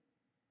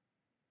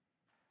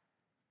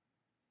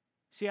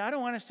 See, I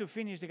don't want us to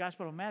finish the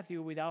Gospel of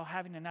Matthew without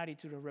having an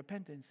attitude of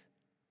repentance.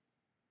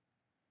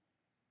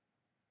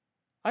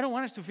 I don't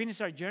want us to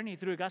finish our journey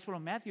through the Gospel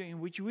of Matthew in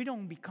which we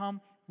don't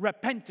become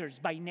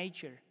repenters by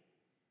nature.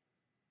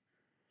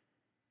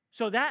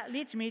 So that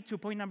leads me to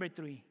point number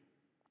 3.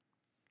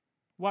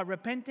 What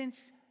repentance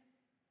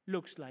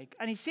looks like.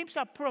 And it seems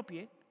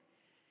appropriate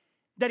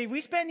that if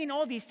we're spending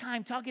all this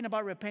time talking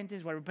about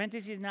repentance, what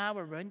repentance is now,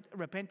 what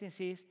repentance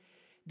is,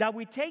 that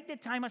we take the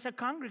time as a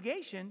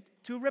congregation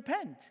to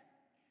repent.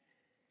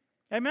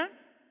 Amen?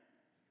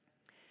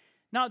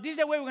 Now, this is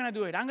the way we're going to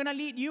do it. I'm going to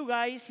lead you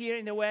guys here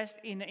in the West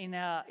in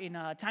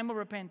a time of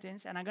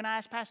repentance, and I'm going to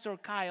ask Pastor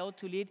Kyle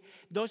to lead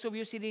those of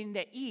you sitting in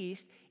the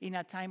East in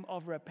a time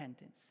of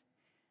repentance.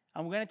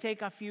 And we're going to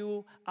take a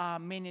few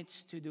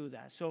minutes to do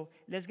that. So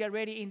let's get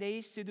ready in the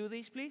East to do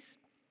this, please.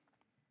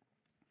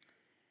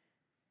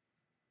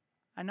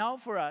 And now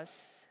for us,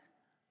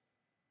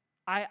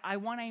 I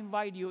want to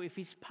invite you, if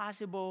it's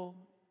possible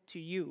to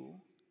you,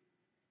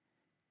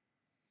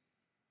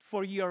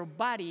 for your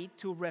body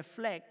to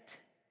reflect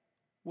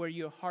where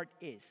your heart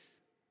is.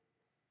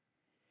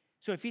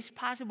 So if it's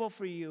possible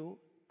for you,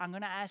 I'm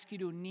going to ask you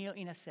to kneel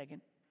in a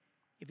second,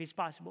 if it's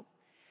possible.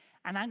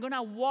 And I'm going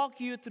to walk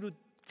you through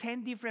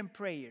 10 different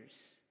prayers.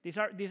 These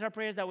are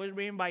prayers that was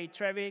written by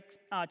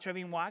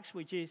Trevin Wax,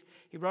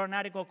 he wrote an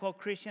article called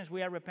Christians,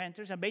 We Are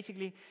Repenters. And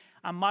basically,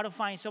 I'm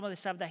modifying some of the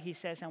stuff that he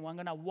says, and I'm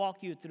going to walk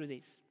you through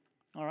this.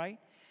 All right?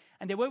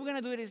 And the way we're going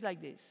to do it is like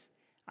this.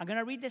 I'm going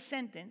to read the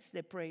sentence,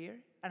 the prayer,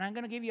 and I'm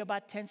going to give you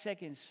about 10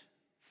 seconds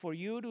for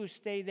you to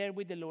stay there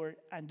with the Lord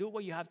and do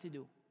what you have to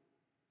do.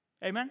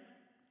 Amen?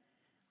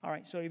 All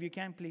right, so if you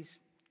can, please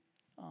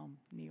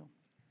kneel.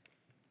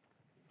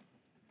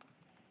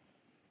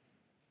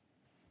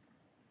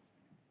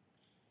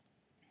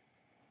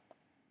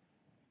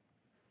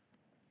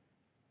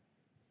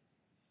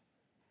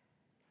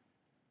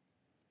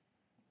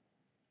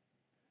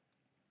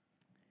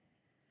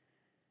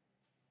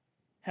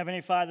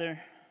 Heavenly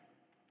Father,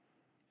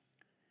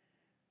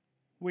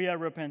 we are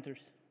repenters.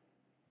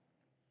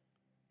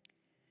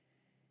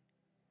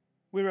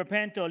 We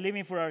repent of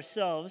living for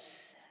ourselves,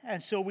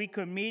 and so we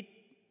commit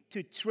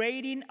to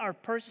trading our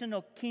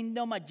personal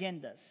kingdom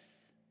agendas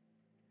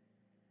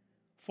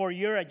for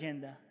your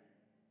agenda,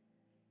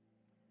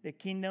 the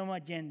kingdom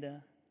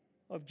agenda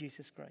of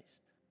Jesus Christ.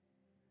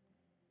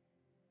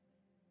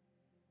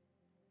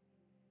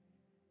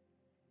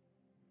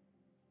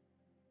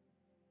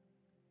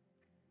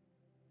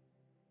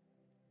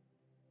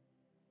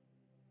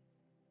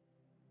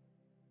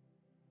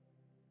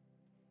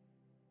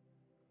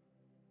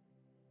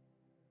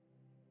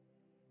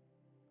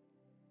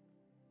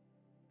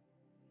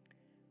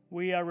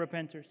 We are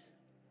repenters.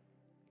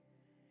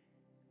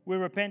 We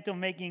repent of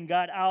making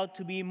God out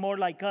to be more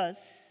like us.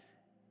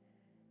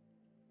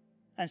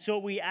 And so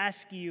we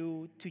ask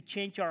you to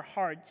change our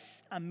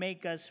hearts and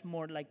make us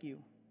more like you.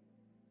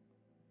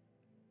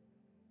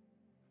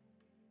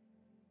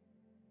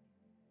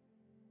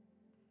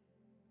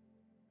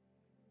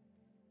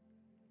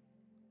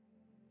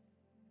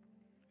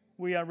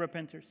 We are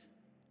repenters.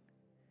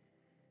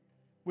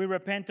 We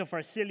repent of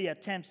our silly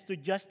attempts to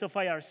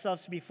justify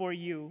ourselves before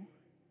you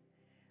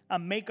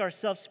and make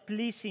ourselves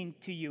pleasing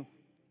to you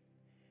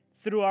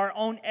through our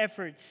own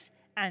efforts.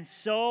 And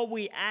so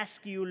we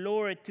ask you,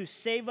 Lord, to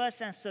save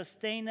us and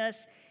sustain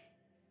us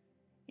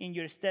in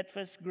your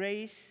steadfast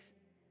grace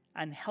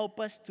and help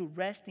us to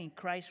rest in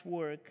Christ's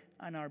work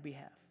on our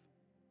behalf.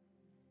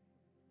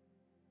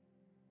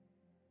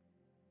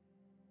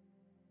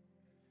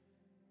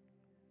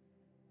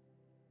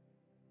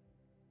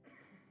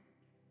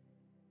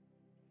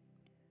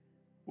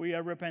 We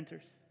are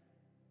repenters.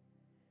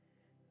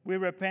 We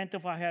repent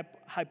of our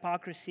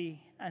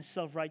hypocrisy and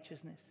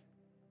self-righteousness.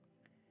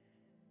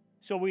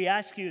 So we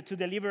ask you to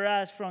deliver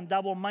us from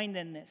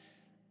double-mindedness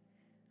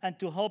and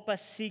to help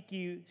us seek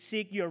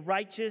your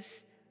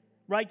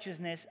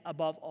righteousness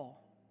above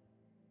all.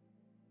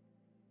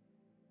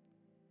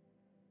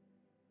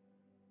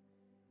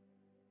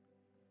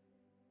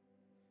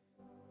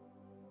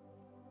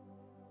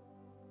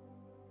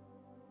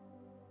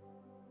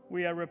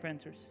 We are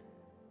repenters.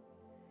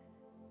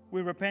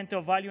 We repent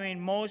of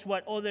valuing most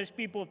what other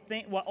people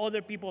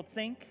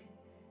think.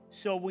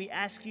 So we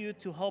ask you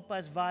to help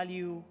us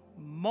value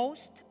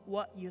most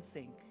what you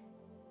think.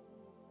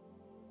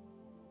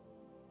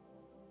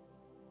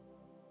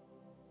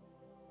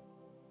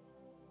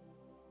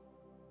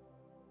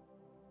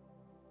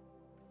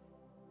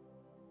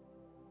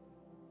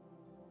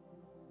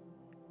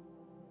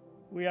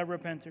 We are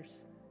repenters.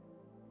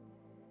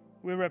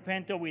 We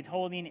repent of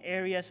withholding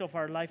areas of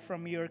our life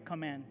from your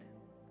command.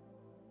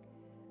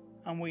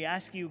 And we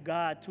ask you,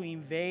 God, to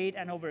invade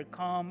and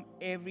overcome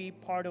every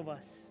part of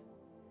us,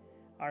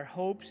 our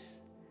hopes,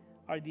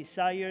 our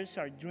desires,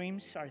 our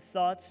dreams, our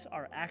thoughts,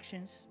 our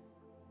actions,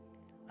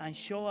 and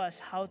show us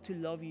how to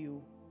love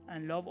you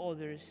and love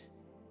others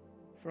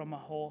from a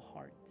whole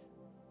heart.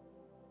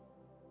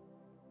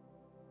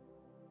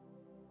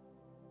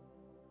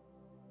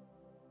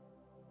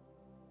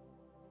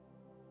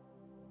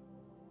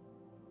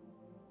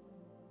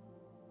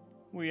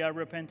 We are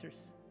repenters.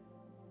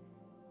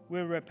 We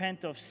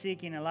repent of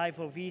seeking a life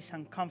of ease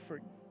and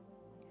comfort.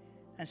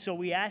 And so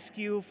we ask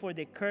you for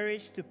the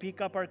courage to pick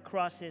up our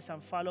crosses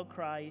and follow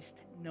Christ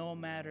no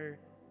matter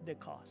the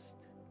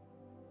cost.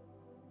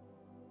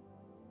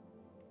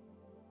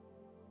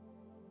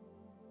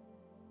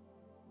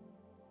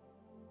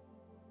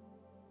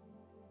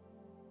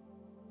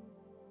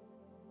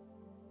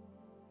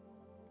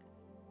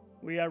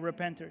 We are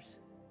repenters.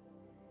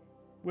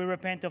 We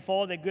repent of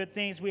all the good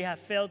things we have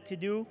failed to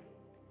do.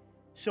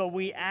 So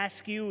we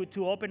ask you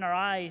to open our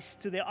eyes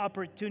to the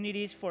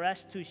opportunities for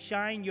us to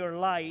shine your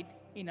light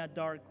in a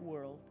dark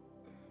world.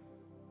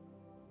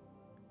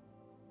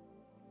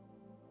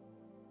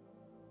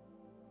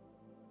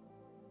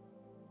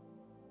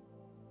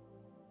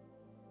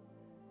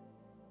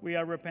 We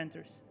are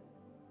repenters.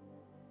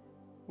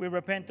 We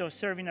repent of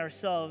serving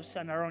ourselves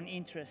and our own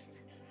interest.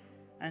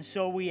 And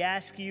so we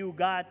ask you,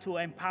 God, to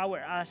empower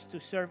us to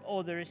serve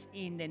others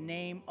in the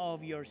name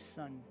of your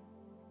Son.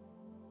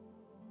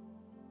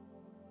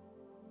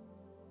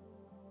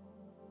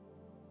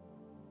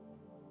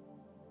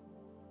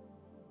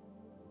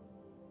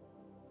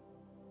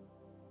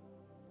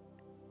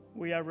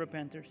 We are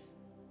repenters.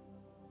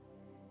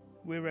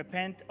 We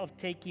repent of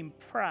taking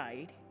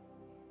pride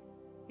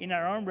in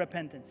our own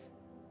repentance.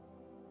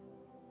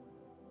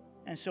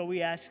 And so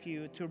we ask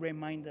you to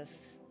remind us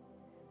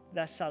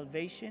that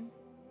salvation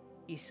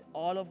is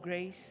all of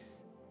grace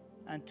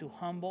and to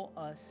humble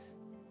us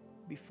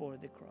before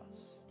the cross.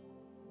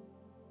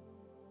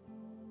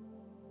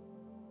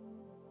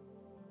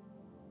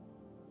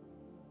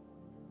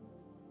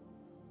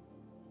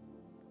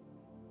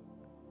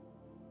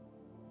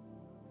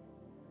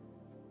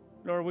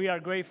 Lord, we are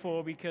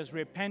grateful because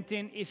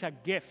repenting is a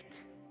gift.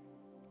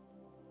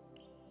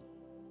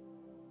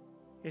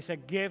 It's a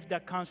gift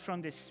that comes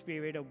from the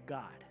Spirit of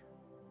God.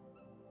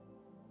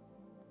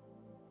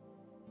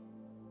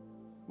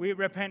 We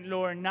repent,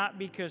 Lord, not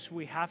because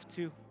we have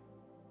to,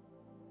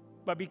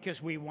 but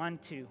because we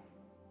want to.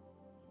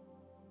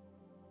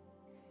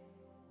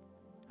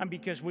 And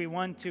because we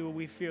want to,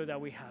 we feel that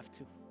we have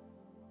to.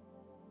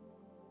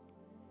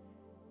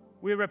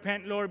 We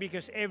repent, Lord,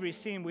 because every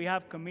sin we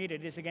have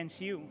committed is against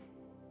you,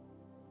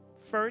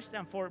 first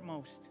and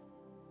foremost.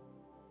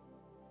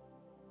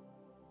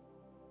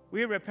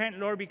 We repent,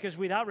 Lord, because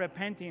without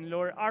repenting,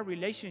 Lord, our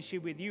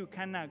relationship with you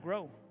cannot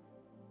grow.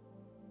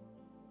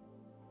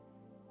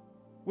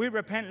 We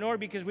repent, Lord,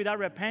 because without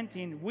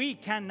repenting, we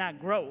cannot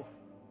grow.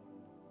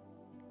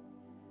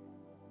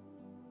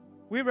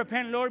 We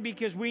repent, Lord,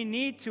 because we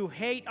need to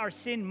hate our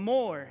sin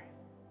more.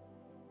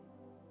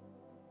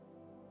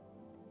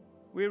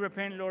 We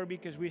repent, Lord,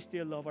 because we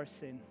still love our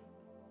sin.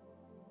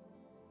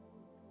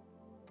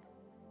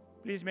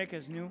 Please make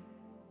us new.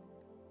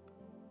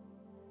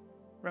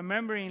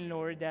 Remembering,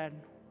 Lord, that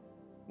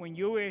when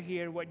you were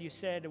here, what you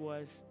said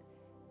was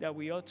that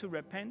we ought to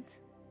repent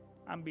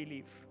and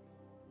believe.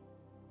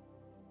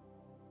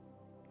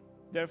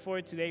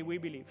 Therefore, today we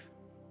believe.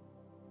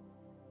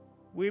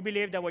 We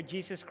believe that what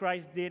Jesus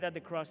Christ did at the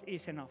cross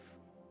is enough.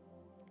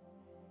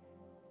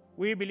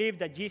 We believe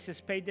that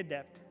Jesus paid the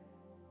debt.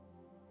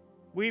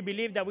 We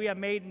believe that we are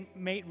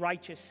made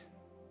righteous.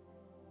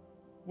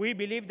 We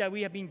believe that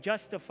we have been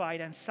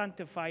justified and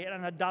sanctified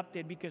and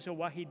adopted because of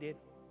what he did.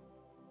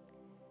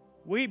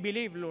 We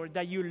believe, Lord,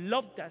 that you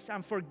loved us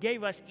and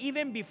forgave us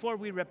even before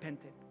we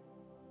repented.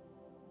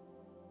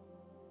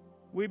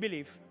 We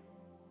believe.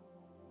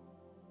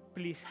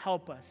 Please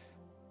help us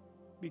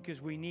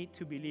because we need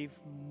to believe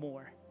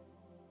more.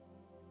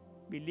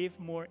 Believe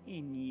more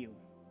in you.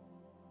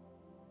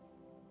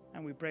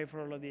 And we pray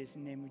for all of this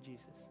in the name of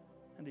Jesus.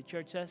 And the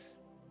church says,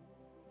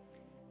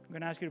 I'm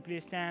going to ask you to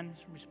please stand,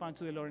 respond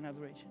to the Lord in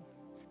adoration.